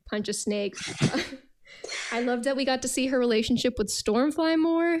snake. I loved that we got to see her relationship with Stormfly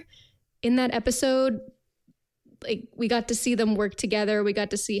more in that episode. Like, we got to see them work together. We got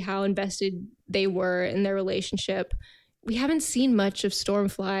to see how invested they were in their relationship. We haven't seen much of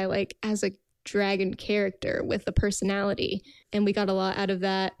Stormfly, like, as a dragon character with a personality, and we got a lot out of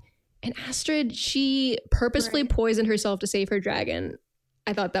that. And Astrid, she purposefully poisoned herself to save her dragon.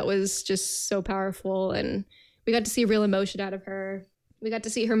 I thought that was just so powerful, and we got to see real emotion out of her. We got to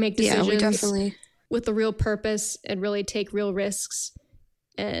see her make decisions we definitely with a real purpose and really take real risks,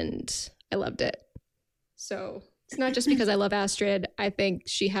 and I loved it. So it's not just because I love Astrid. I think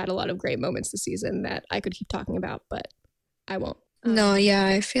she had a lot of great moments this season that I could keep talking about, but I won't. No, yeah,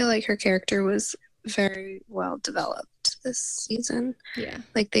 I feel like her character was very well developed this season. Yeah.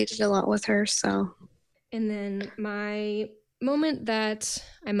 Like, they did a lot with her, so. And then my moment that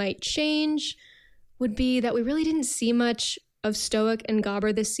I might change would be that we really didn't see much of Stoic and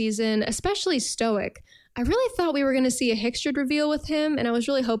Gobber this season, especially Stoic. I really thought we were going to see a Hixtrid reveal with him, and I was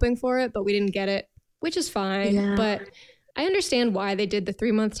really hoping for it, but we didn't get it, which is fine. Yeah. But I understand why they did the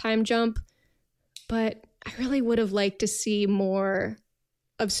 3-month time jump, but I really would have liked to see more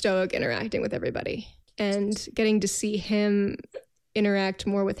of Stoic interacting with everybody and getting to see him interact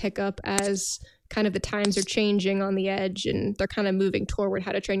more with Hiccup as kind of the times are changing on the edge and they're kind of moving toward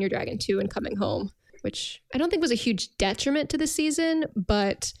How to Train Your Dragon 2 and coming home, which I don't think was a huge detriment to the season,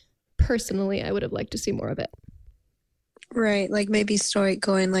 but personally, I would have liked to see more of it. Right, like maybe Stoic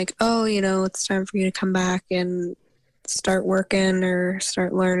going like, oh, it's time for you to come back and start working or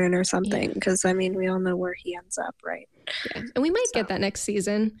start learning or something. Because, we all know where he ends up, right? Yeah, and we might get that next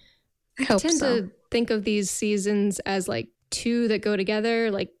season. I hope tend so. to think of these seasons as like two that go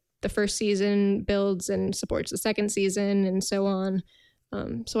together, like the first season builds and supports the second season and so on.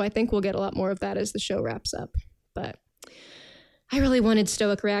 So I think we'll get a lot more of that as the show wraps up. But I really wanted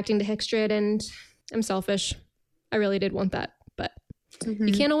Stoic reacting to Hixtrid, and I'm selfish. I really did want that, but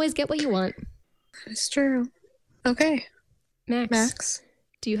you can't always get what you want. It's true. Okay. Max,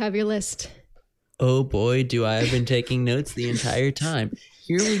 do you have your list? Oh boy, do I have been taking notes the entire time.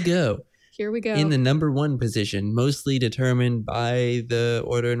 Here we go. Here we go. In the number 1 position, mostly determined by the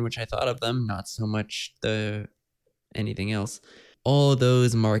order in which I thought of them, not so much anything else. All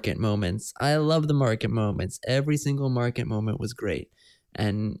those market moments. I love the market moments. Every single market moment was great.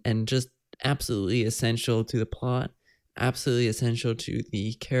 And just absolutely essential to the plot, absolutely essential to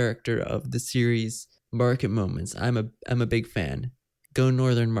the character of the series. Market moments. I'm a big fan. Go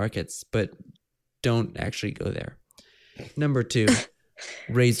Northern Markets, but don't actually go there. Number 2,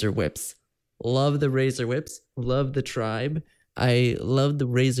 Razor Whips. Love the Razor Whips. Love the tribe. I love the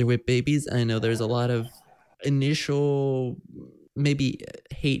Razor Whip babies. I know there's a lot of initial, maybe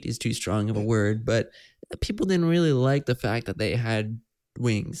hate is too strong of a word, but people didn't really like the fact that they had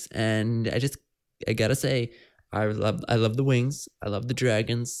wings. And I gotta say, I love the wings. I love the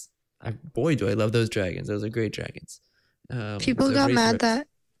dragons. Boy, do I love those dragons. Those are great dragons. people got mad that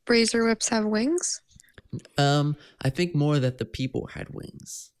Razor Whips have wings? I think more that the people had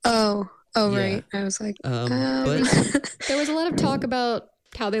wings. Oh, Yeah. right. I was like, But There was a lot of talk about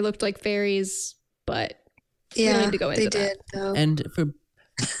how they looked like fairies, but we don't yeah, need to go into they that. did though. and for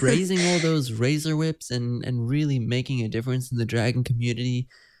raising all those razor whips and really making a difference in the dragon community,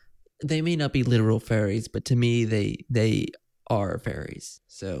 they may not be literal fairies, but to me they are fairies.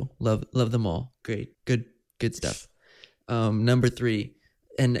 So love them all. Great, good stuff. Number 3,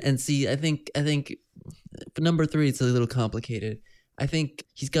 and see, I think for number 3 it's a little complicated. I think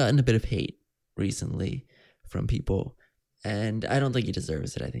he's gotten a bit of hate recently from people, and I don't think he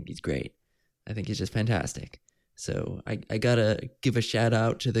deserves it. I think he's great. I think he's just fantastic. So I gotta give a shout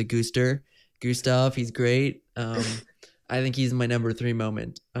out to the Gustav. He's great. I think he's my number 3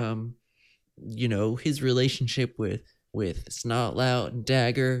 moment. His relationship with Snotlout and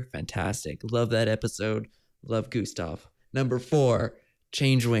Dagger, fantastic. Love that episode. Love Gustav. Number 4,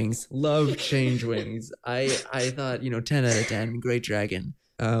 Changewings. Love Changewings. I thought 10 out of 10. Great dragon.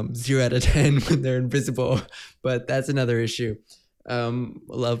 0 out of 10 when they're invisible, but that's another issue.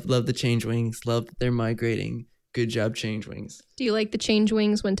 Love the Changewings. Love that they're migrating. Good job, Changewings. Do you like the change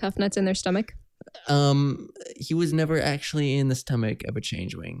wings when Tough Nut's in their stomach? He was never actually in the stomach of a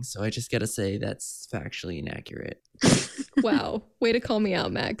Changewing, so I just gotta say that's factually inaccurate. Wow. Way to call me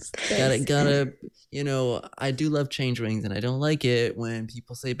out, Max. Thanks. Gotta I do love Changewings, and I don't like it when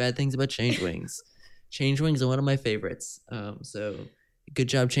people say bad things about Changewings. Changewings are one of my favorites. So good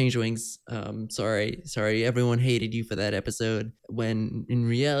job, Changewings. Sorry, everyone hated you for that episode, when in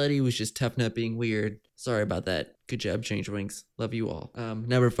reality it was just Tough Nut being weird. Sorry about that. Good job, Changewings. Love you all.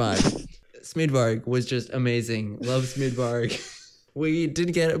 Number 5, Smidvarg was just amazing. Love Smidvarg. We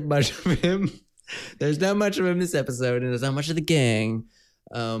didn't get much of him, There's not much of him this episode, and there's not much of the gang.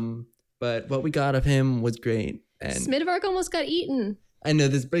 But what we got of him was great. And Smidvark almost got eaten. I know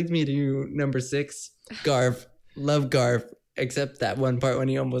this brings me to number 6, Garf. Love Garf, except that one part when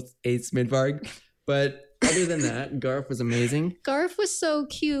he almost ate Smidvark. But other than that, Garf was amazing. Garf was so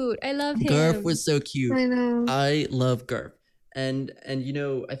cute. I love him. Garf was so cute. I know. I love Garf. And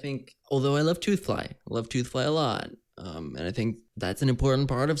I think, although I love Toothfly a lot. And I think that's an important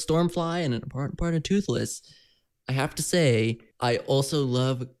part of Stormfly and an important part of Toothless. I have to say, I also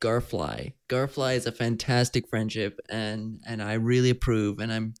love Garfly. Garfly is a fantastic friendship, and I really approve,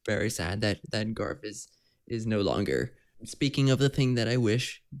 and I'm very sad that Garf is no longer. Speaking of the thing that I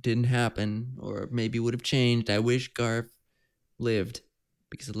wish didn't happen, or maybe would have changed, I wish Garf lived,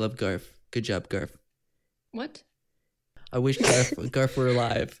 because I love Garf. Good job, Garf. What? I wish Garf were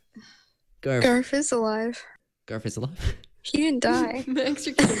alive. Garf is alive. Garf is alive? He didn't die. Max,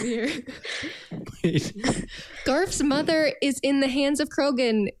 you're kidding me here. Wait. Garf's mother is in the hands of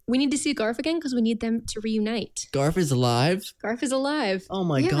Krogan. We need to see Garf again because we need them to reunite. Garf is alive? Garf is alive. Oh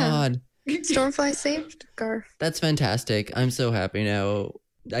my Yeah. god. Stormfly saved Garf. That's fantastic. I'm so happy now.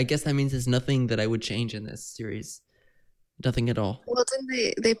 I guess that means there's nothing that I would change in this series. Nothing at all. Well,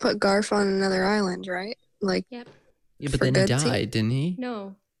 didn't they put Garf on another island, right? Like, Yep. Yeah, but For then he good died, didn't he?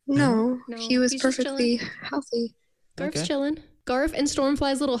 No. no, No, he was he's just perfectly healthy. Garf's Okay. chilling. Garf and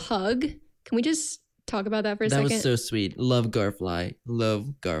Stormfly's little hug. Can we just talk about that for a That second? was so sweet. Love Garfly.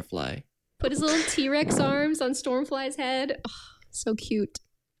 Love Garfly. Put his little T-Rex arms on Stormfly's head. Oh, so cute.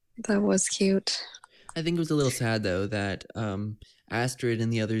 That was cute. I think it was a little sad though that Astrid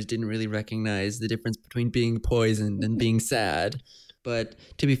and the others didn't really recognize the difference between being poisoned and being sad. But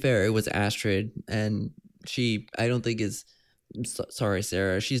to be fair, it was Astrid, and she, I don't think is. Sorry,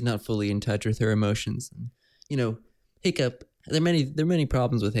 Sarah. She's not fully in touch with her emotions. You know, Hiccup. There are many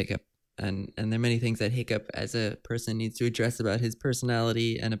problems with Hiccup, and there are many things that Hiccup as a person needs to address about his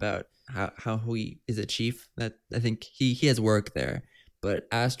personality and about how he is a chief. That I think he has work there. But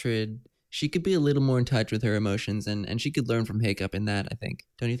Astrid, she could be a little more in touch with her emotions, and she could learn from Hiccup in that, I think.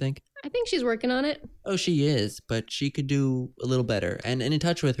 Don't you think? I think she's working on it. Oh, she is, but she could do a little better. And in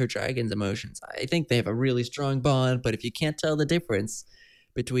touch with her dragon's emotions. I think they have a really strong bond, but if you can't tell the difference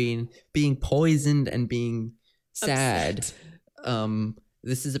between being poisoned and being sad, Upset.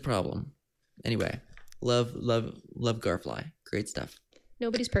 this is a problem. Anyway, love Garfly. Great stuff.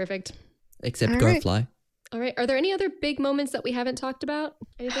 Nobody's perfect. Except All right. Garfly. All right. Are there any other big moments that we haven't talked about?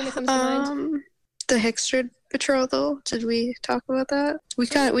 Anything that comes to mind? The Hickstrid betrothal. Did we talk about that? We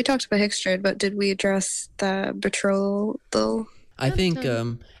talked about Hickstrid, but did we address the betrothal? I That's think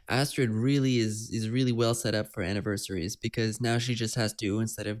done. Astrid really is really well set up for anniversaries, because now she just has to,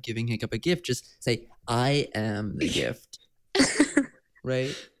 instead of giving Hiccup a gift, just say, I am the gift.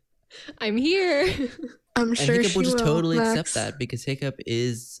 Right? I'm here. I'm And sure Hiccup she will just totally Max. accept that, because Hiccup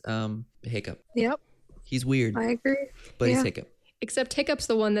is Hiccup. Yep, He's weird, I agree. but he's yeah. Hiccup. Except Hiccup's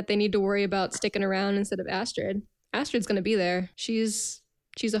the one that they need to worry about sticking around instead of Astrid. Astrid's going to be there. She's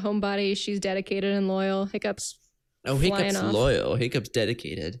a homebody. She's dedicated and loyal. Hiccup's Oh, flying Hiccup's off loyal. Hiccup's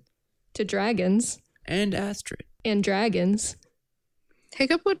dedicated. to dragons And Astrid. and dragons.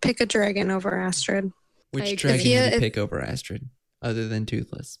 Hiccup would pick a dragon over Astrid. Which agree. dragon If he- would you if- pick over Astrid, other than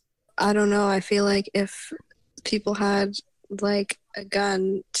Toothless? I don't know. I feel like if people had like a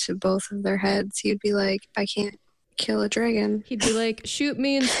gun to both of their heads, he'd be like, I can't kill a dragon. He'd be like, shoot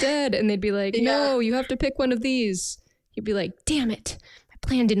me instead. And they'd be like, no, you have to pick one of these. He'd be like, damn it. My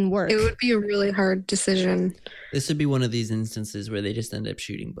plan didn't work. It would be a really hard decision. This would be one of these instances where they just end up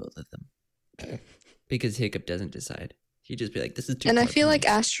shooting both of them. Because Hiccup doesn't decide. He'd just be like, this is too And I hard feel for like me.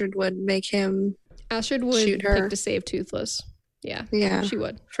 Astrid would make him, Astrid would Shoot her. pick to save Toothless. Yeah, yeah, she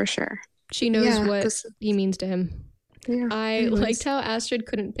would. for sure. She knows Yeah, what this- he means to him. Yeah. I Anyways. liked how Astrid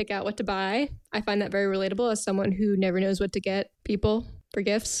couldn't pick out what to buy. I find that very relatable as someone who never knows what to get people for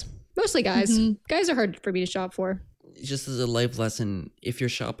gifts. Mostly guys. Mhm. Guys are hard for me to shop for. Just as a life lesson, if you're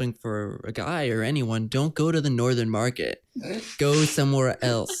shopping for a guy or anyone, don't go to the northern market. Go somewhere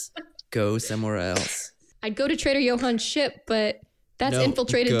else. Go somewhere else. I'd go to Trader Johan's ship, but that's No,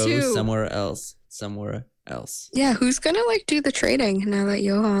 infiltrated go too. somewhere else. Somewhere else. Yeah, who's gonna like do the trading now that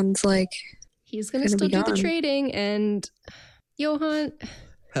Johan's like, He's gonna Gonna still be do the gone. trading, and Johan,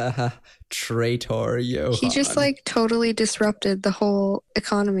 Haha, traitor, Johan. he just like totally disrupted the whole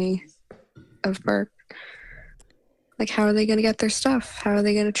economy of Burke. Like, how are they gonna get their stuff? How are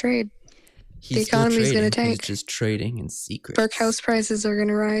they gonna trade? He's the economy's still gonna trading. He's tank. just trading in secret. Burke house prices are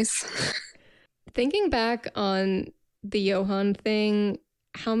gonna rise. thinking back on the Johan thing,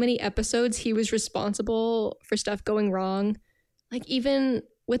 how many episodes he was responsible for stuff going wrong, like even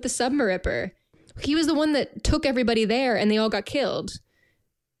with the Submaripper. He was the one that took everybody there and they all got killed.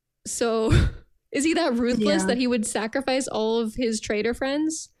 So is he that ruthless that he would sacrifice all of his traitor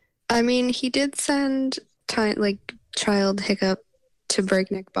friends? I mean, he did send Child Hiccup to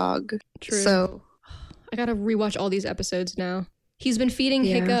Breakneck Bog. True. So I gotta rewatch all these episodes now. He's been feeding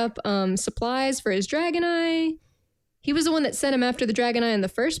Hiccup supplies for his Dragoneye. He was the one that sent him after the Dragoneye in the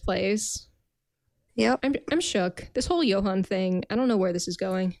first place. Yep. I'm shook. This whole Johan thing, I don't know where this is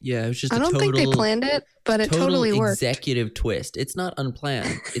going. Yeah, it was just I don't think they planned it, but it totally worked. Executive twist. It's not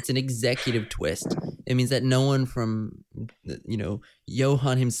unplanned. It's an executive twist. It means that no one from,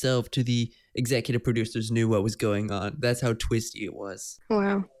 Johan himself to the executive producers knew what was going on. That's how twisty it was.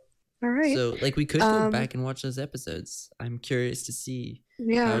 Wow. All right. So, we could go back and watch those episodes. I'm curious to see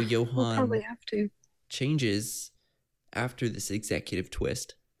how Johan we'll probably have to. changes after this executive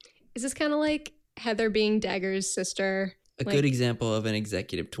twist. Is this kind of like Heather being Dagger's sister? A good example of an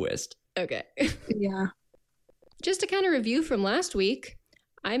executive twist. Okay. Yeah. Just to kind of review from last week,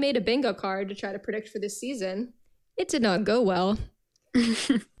 I made a bingo card to try to predict for this season. It did not go well.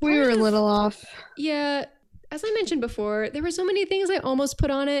 We were a little off. Yeah. As I mentioned before, there were so many things I almost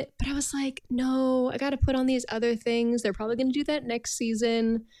put on it, but I was like, no, I got to put on these other things. They're probably going to do that next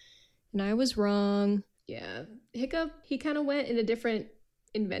season. And I was wrong. Yeah. Hiccup, he kind of went in a different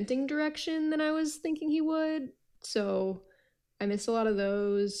inventing direction than I was thinking he would. So I missed a lot of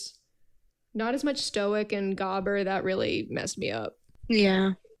those. Not as much Stoic and Gobber. That really messed me up.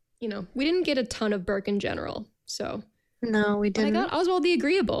 Yeah. We didn't get a ton of Burke in general. So no, we didn't. I got Oswald the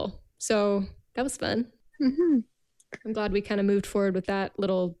Agreeable. So that was fun. Mm-hmm. I'm glad we kind of moved forward with that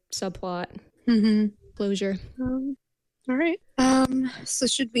little subplot. Mm-hmm. Closure. All right. So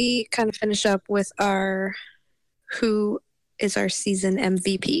should we kind of finish up with who is our season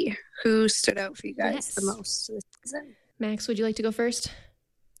MVP? Who stood out for you guys the most this season? Max, would you like to go first?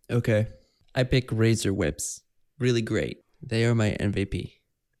 Okay. I pick Razor Whips. Really great. They are my MVP.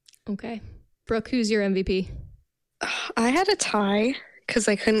 Okay. Brooke, who's your MVP? I had a tie because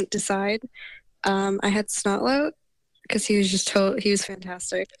I couldn't decide. I had Snotlout because he was he was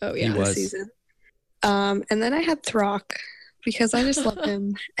fantastic. Oh yeah, he was. This season. And then I had Throck because I just loved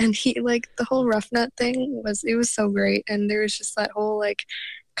him, and he the whole Rough Nut thing was so great, and there was just that whole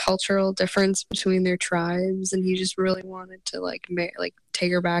cultural difference between their tribes, and he just really wanted to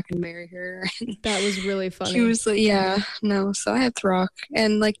take her back and marry her. That was really funny. He was so I had Throck,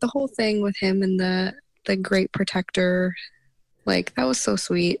 and the whole thing with him and the Great Protector. That was so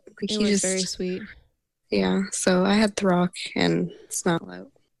sweet. It was very sweet. Yeah, so I had Throck and Snotlout.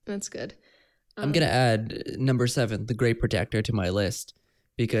 That's good. I'm going to add number 7, the Great Protector, to my list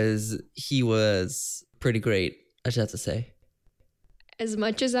because he was pretty great, I just have to say. As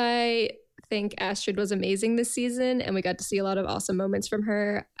much as I think Astrid was amazing this season and we got to see a lot of awesome moments from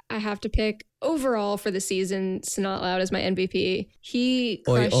her, I have to pick overall for the season Snotlout as my MVP. He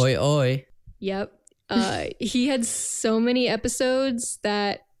crushed... Oi, oi, oi. Yep. He had so many episodes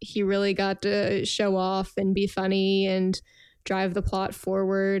that he really got to show off and be funny and drive the plot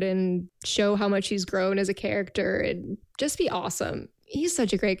forward and show how much he's grown as a character and just be awesome. He's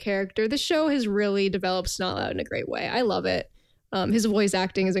such a great character. The show has really developed Snotlout in a great way. I love it. His voice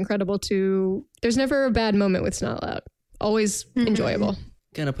acting is incredible too. There's never a bad moment with Snotlout. Always enjoyable.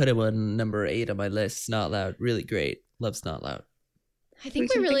 Gonna put him on number 8 on my list. Snotlout, really great. Love Snotlout. I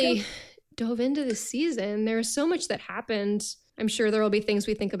think we really dove into this season. There was so much that happened. I'm sure there will be things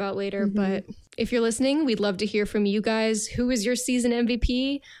we think about later, but if you're listening, we'd love to hear from you guys. Who is your season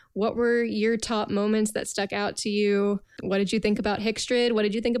MVP? What were your top moments that stuck out to you? What did you think about Hickstrid? What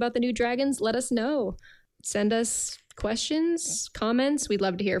did you think about the new dragons? Let us know. Send us questions, comments. We'd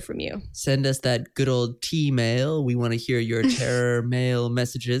love to hear from you. Send us that good old T-mail. We want to hear your terror mail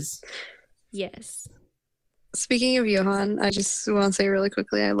messages. Yes. Speaking of Johan, I just want to say really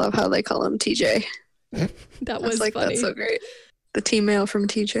quickly, I love how they call him TJ. That was funny. That's so great. The T-mail from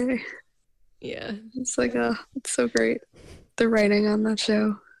TJ. Yeah. It's it's so great. The writing on that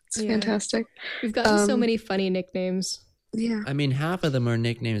show. It's fantastic. We've gotten so many funny nicknames. Yeah. I mean, half of them are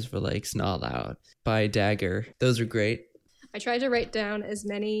nicknames for Snotlout by Dagger. Those are great. I tried to write down as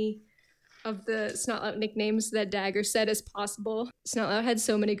many of the Snotlout nicknames that Dagger said as possible. Snotlout had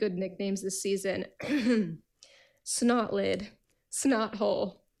so many good nicknames this season. Snotlid,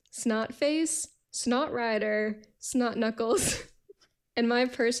 Snothole, Snotface, Snot Rider, Snot Knuckles, and my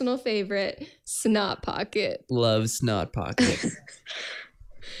personal favorite, Snot Pocket. Love Snot Pocket.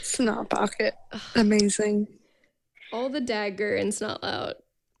 Snot Pocket. Amazing. All the Dagger and Snotlout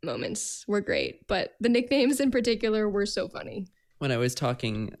moments were great, but the nicknames in particular were so funny. When I was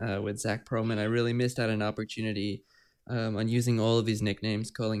talking with Zach Perlman, I really missed out an opportunity on using all of these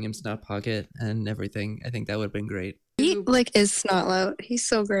nicknames, calling him Snot Pocket and everything. I think that would have been great. He is Snotlout. He's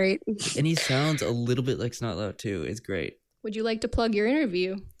so great. And he sounds a little bit like Snotlout too. It's great. Would you like to plug your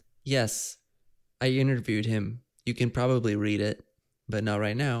interview? Yes, I interviewed him. You can probably read it, but not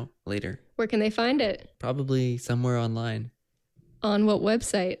right now, later. Where can they find it? Probably somewhere online. On what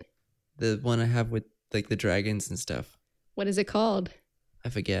website? The one I have with like the dragons and stuff. What is it called? I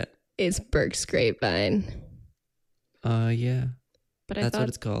forget. It's Burke's Grapevine. Yeah. But That's what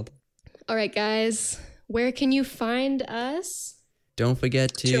it's called. All right, guys. Where can you find us? Don't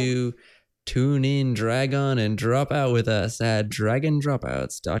forget to tune in, drag on, and drop out with us at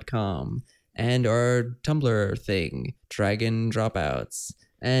dragondropouts.com. And our Tumblr thing, Dragon Dropouts.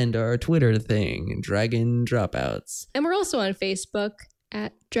 And our Twitter thing, Dragon Dropouts. And we're also on Facebook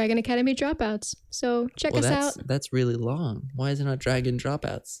at Dragon Academy Dropouts. So check us out. That's really long. Why is it not Dragon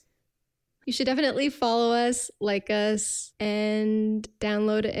Dropouts? You should definitely follow us, like us, and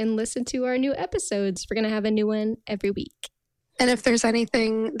download and listen to our new episodes. We're going to have a new one every week. And if there's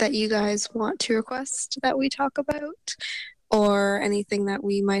anything that you guys want to request that we talk about, or anything that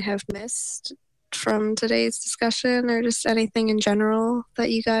we might have missed from today's discussion, or just anything in general that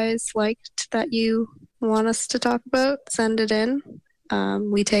you guys liked that you want us to talk about, send it in.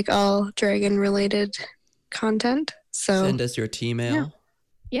 We take all dragon-related content. So send us your T-mail. Yeah.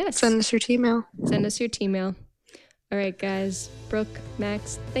 Yes. Send us your T-mail. Send us your T-mail. All right, guys. Brooke,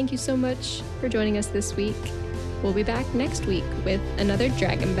 Max, thank you so much for joining us this week. We'll be back next week with another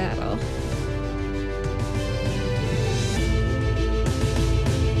dragon battle.